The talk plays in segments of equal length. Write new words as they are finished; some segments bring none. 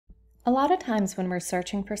A lot of times when we're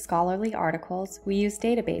searching for scholarly articles, we use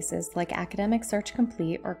databases like Academic Search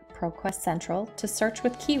Complete or ProQuest Central to search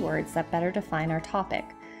with keywords that better define our topic.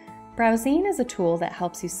 Browzine is a tool that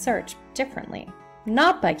helps you search differently,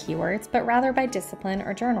 not by keywords, but rather by discipline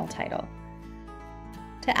or journal title.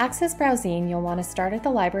 To access Browzine, you'll want to start at the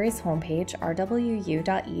library's homepage,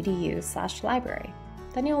 rwu.edu/library.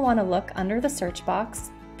 Then you'll want to look under the search box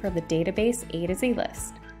for the database A to Z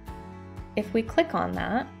list. If we click on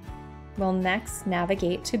that, we'll next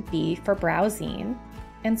navigate to B for Browzine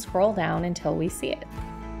and scroll down until we see it.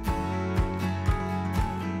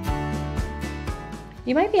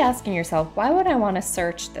 You might be asking yourself, why would I want to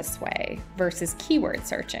search this way versus keyword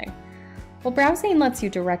searching? Well, Browzine lets you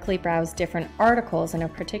directly browse different articles in a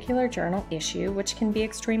particular journal issue, which can be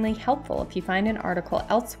extremely helpful if you find an article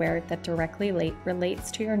elsewhere that directly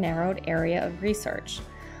relates to your narrowed area of research.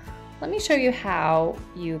 Let me show you how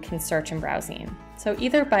you can search in Browzine. So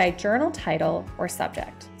either by journal title or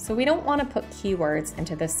subject. So we don't want to put keywords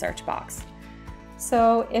into this search box.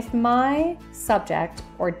 So if my subject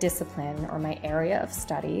or discipline or my area of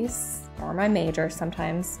studies or my major,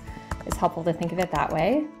 sometimes it's helpful to think of it that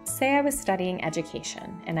way. Say I was studying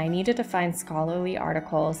education and I needed to find scholarly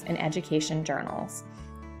articles in education journals.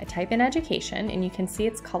 I type in education and you can see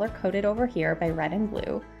it's color-coded over here by red and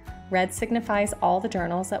blue. Red signifies all the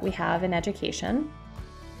journals that we have in education.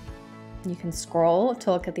 You can scroll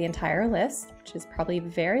to look at the entire list, which is probably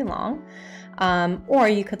very long, or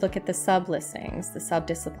you could look at the sub-listings, the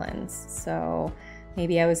sub-disciplines. So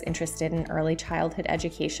maybe I was interested in early childhood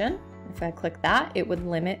education. If I click that, it would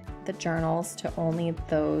limit the journals to only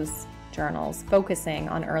those journals focusing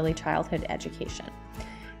on early childhood education.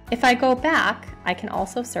 If I go back, I can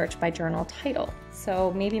also search by journal title.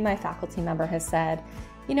 So maybe my faculty member has said,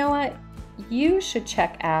 you know what, you should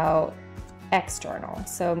check out X journal.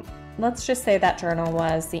 So let's just say that journal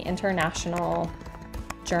was the International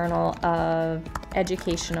Journal of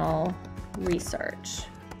Educational Research.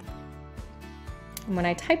 And when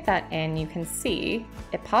I type that in, you can see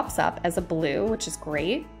it pops up as a blue, which is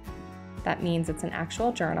great. That means it's an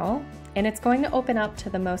actual journal, and it's going to open up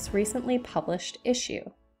to the most recently published issue.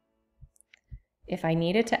 If I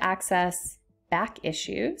needed to access back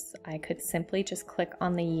issues, I could simply just click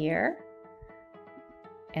on the year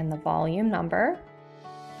and the volume number.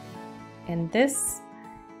 And this,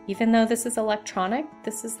 even though this is electronic,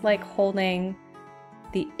 this is like holding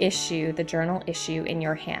the issue, the journal issue in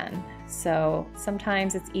your hand. So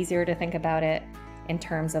sometimes it's easier to think about it in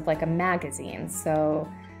terms of like a magazine. So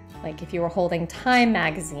like if you were holding Time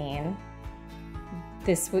magazine,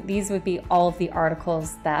 these would be all of the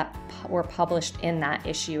articles that were published in that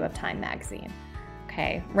issue of Time magazine.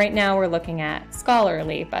 Okay, right now we're looking at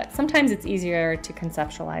scholarly, but sometimes it's easier to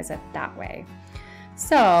conceptualize it that way.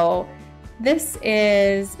 So this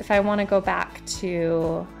is, if I want to go back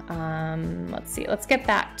to, let's get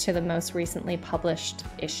back to the most recently published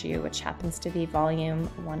issue, which happens to be volume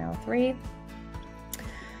 103.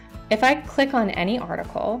 If I click on any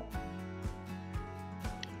article,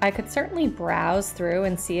 I could certainly browse through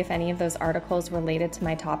and see if any of those articles related to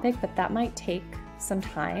my topic, but that might take some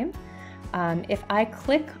time. If I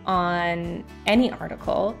click on any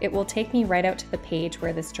article, it will take me right out to the page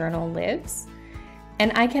where this journal lives.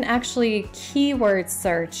 And I can actually keyword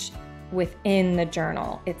search within the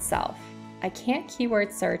journal itself. I can't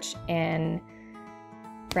keyword search in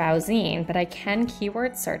Browzine, but I can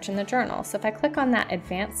keyword search in the journal. So if I click on that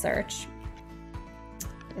advanced search,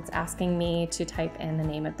 it's asking me to type in the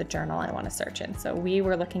name of the journal I want to search in. So we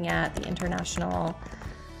were looking at the International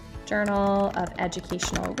Journal of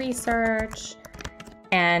Educational Research,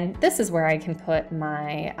 and this is where I can put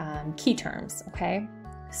my key terms, okay?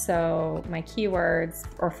 So my keywords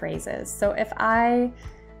or phrases. So if I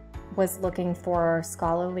was looking for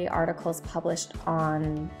scholarly articles published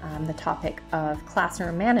on the topic of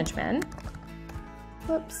classroom management,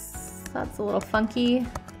 whoops, that's a little funky.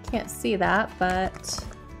 Can't see that, but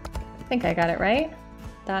I think I got it right.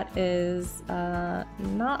 That is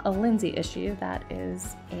not a Lindsay issue, that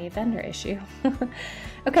is a vendor issue.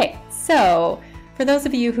 Okay, so for those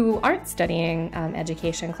of you who aren't studying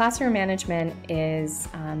education, classroom management is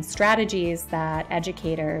strategies that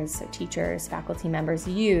educators, teachers, faculty members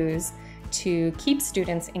use to keep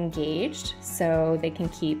students engaged so they can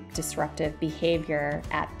keep disruptive behavior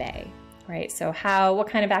at bay, right? So what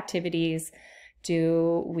kind of activities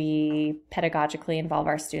do we pedagogically involve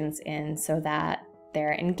our students in so that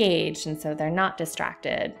they're engaged and so they're not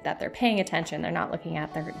distracted, that they're paying attention, they're not looking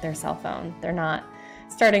at their cell phone, they're not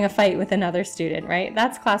starting a fight with another student, right?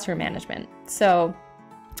 That's classroom management. So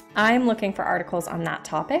I'm looking for articles on that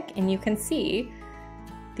topic, and you can see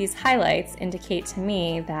these highlights indicate to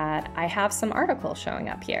me that I have some articles showing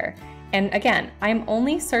up here. And again, I'm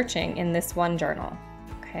only searching in this one journal,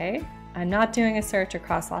 okay? I'm not doing a search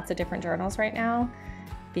across lots of different journals right now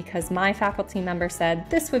because my faculty member said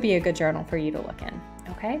this would be a good journal for you to look in,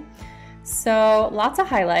 okay? So lots of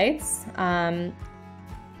highlights,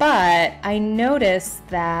 but I noticed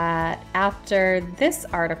that after this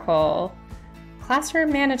article,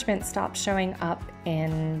 classroom management stopped showing up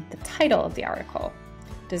in the title of the article.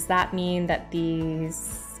 Does that mean that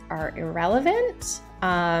these are irrelevant?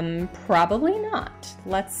 Probably not.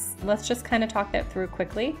 Let's just kind of talk that through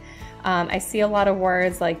quickly. I see a lot of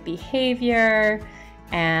words like behavior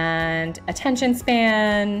and attention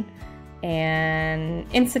span and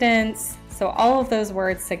incidents. So all of those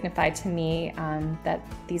words signify to me that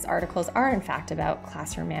these articles are in fact about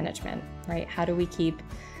classroom management, right? How do we keep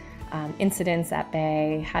incidents at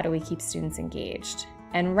bay? How do we keep students engaged?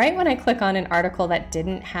 And right when I click on an article that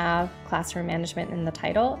didn't have classroom management in the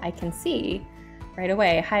title, I can see right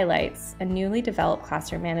away highlights a newly developed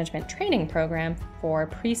classroom management training program for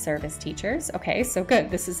pre-service teachers. Okay, so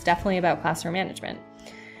good. This is definitely about classroom management.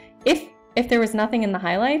 If there was nothing in the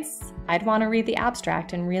highlights, I'd want to read the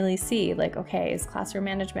abstract and really see, like, okay, is classroom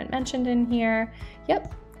management mentioned in here?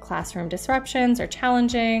 Yep. Classroom disruptions are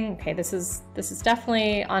challenging. Okay, this is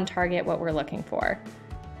definitely on target what we're looking for.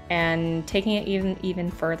 And taking it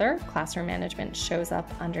even further, classroom management shows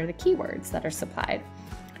up under the keywords that are supplied.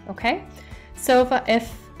 Okay, so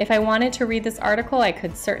if I wanted to read this article, I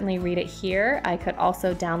could certainly read it here. I could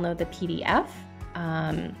also download the PDF.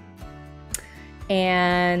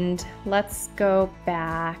 And let's go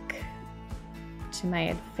back to my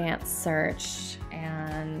advanced search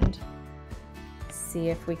and see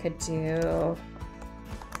if we could do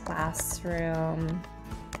classroom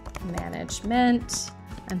management.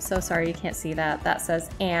 I'm so sorry you can't see that. That says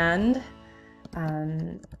and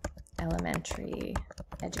elementary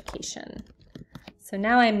education. So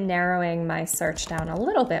now I'm narrowing my search down a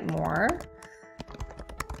little bit more.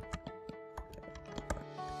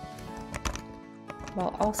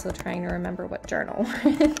 While also trying to remember what journal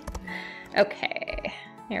we're in. Okay,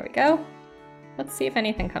 here we go. Let's see if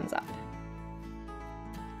anything comes up.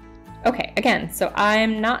 Okay, again, so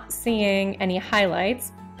I'm not seeing any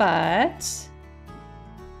highlights, but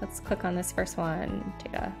let's click on this first one,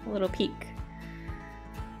 take a little peek.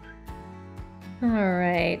 All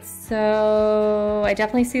right, so I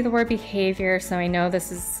definitely see the word behavior, so I know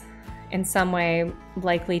this is in some way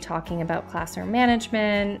likely talking about classroom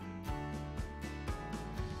management.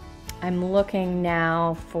 I'm looking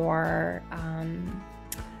now for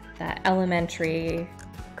that elementary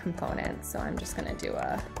component, so I'm just gonna do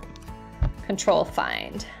a control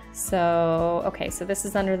find. So, okay, so this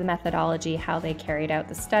is under the methodology, how they carried out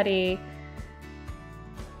the study,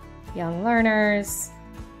 young learners.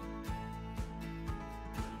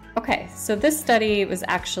 Okay, so this study was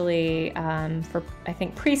actually for, I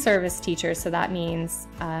think, pre-service teachers, so that means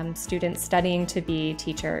students studying to be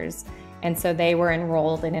teachers, and so they were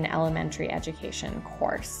enrolled in an elementary education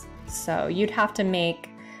course. So you'd have to make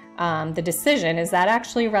the decision, is that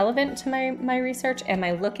actually relevant to my research? Am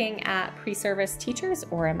I looking at pre-service teachers,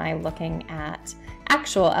 or am I looking at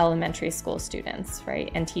actual elementary school students,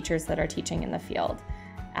 right? And teachers that are teaching in the field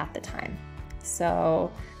at the time.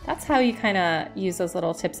 So that's how you kind of use those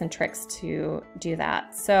little tips and tricks to do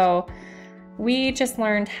that. So we just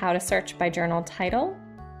learned how to search by journal title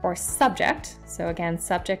or subject. So again,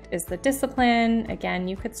 subject is the discipline. Again,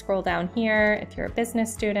 you could scroll down here if you're a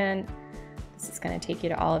business student. This is going to take you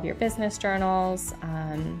to all of your business journals.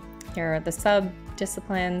 Here are the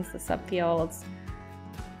sub-disciplines, the subfields,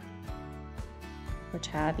 which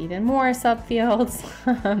have even more subfields.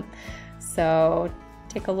 So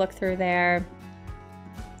take a look through there.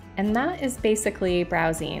 And that is basically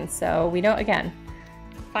Browzine. So we don't, again,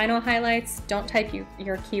 final highlights, don't type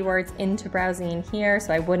your keywords into Browzine here.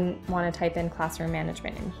 So I wouldn't want to type in classroom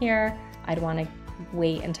management in here. I'd want to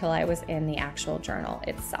wait until I was in the actual journal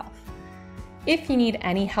itself. If you need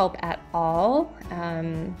any help at all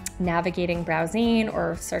navigating Browzine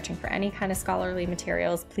or searching for any kind of scholarly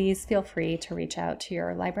materials, please feel free to reach out to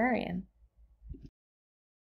your librarian.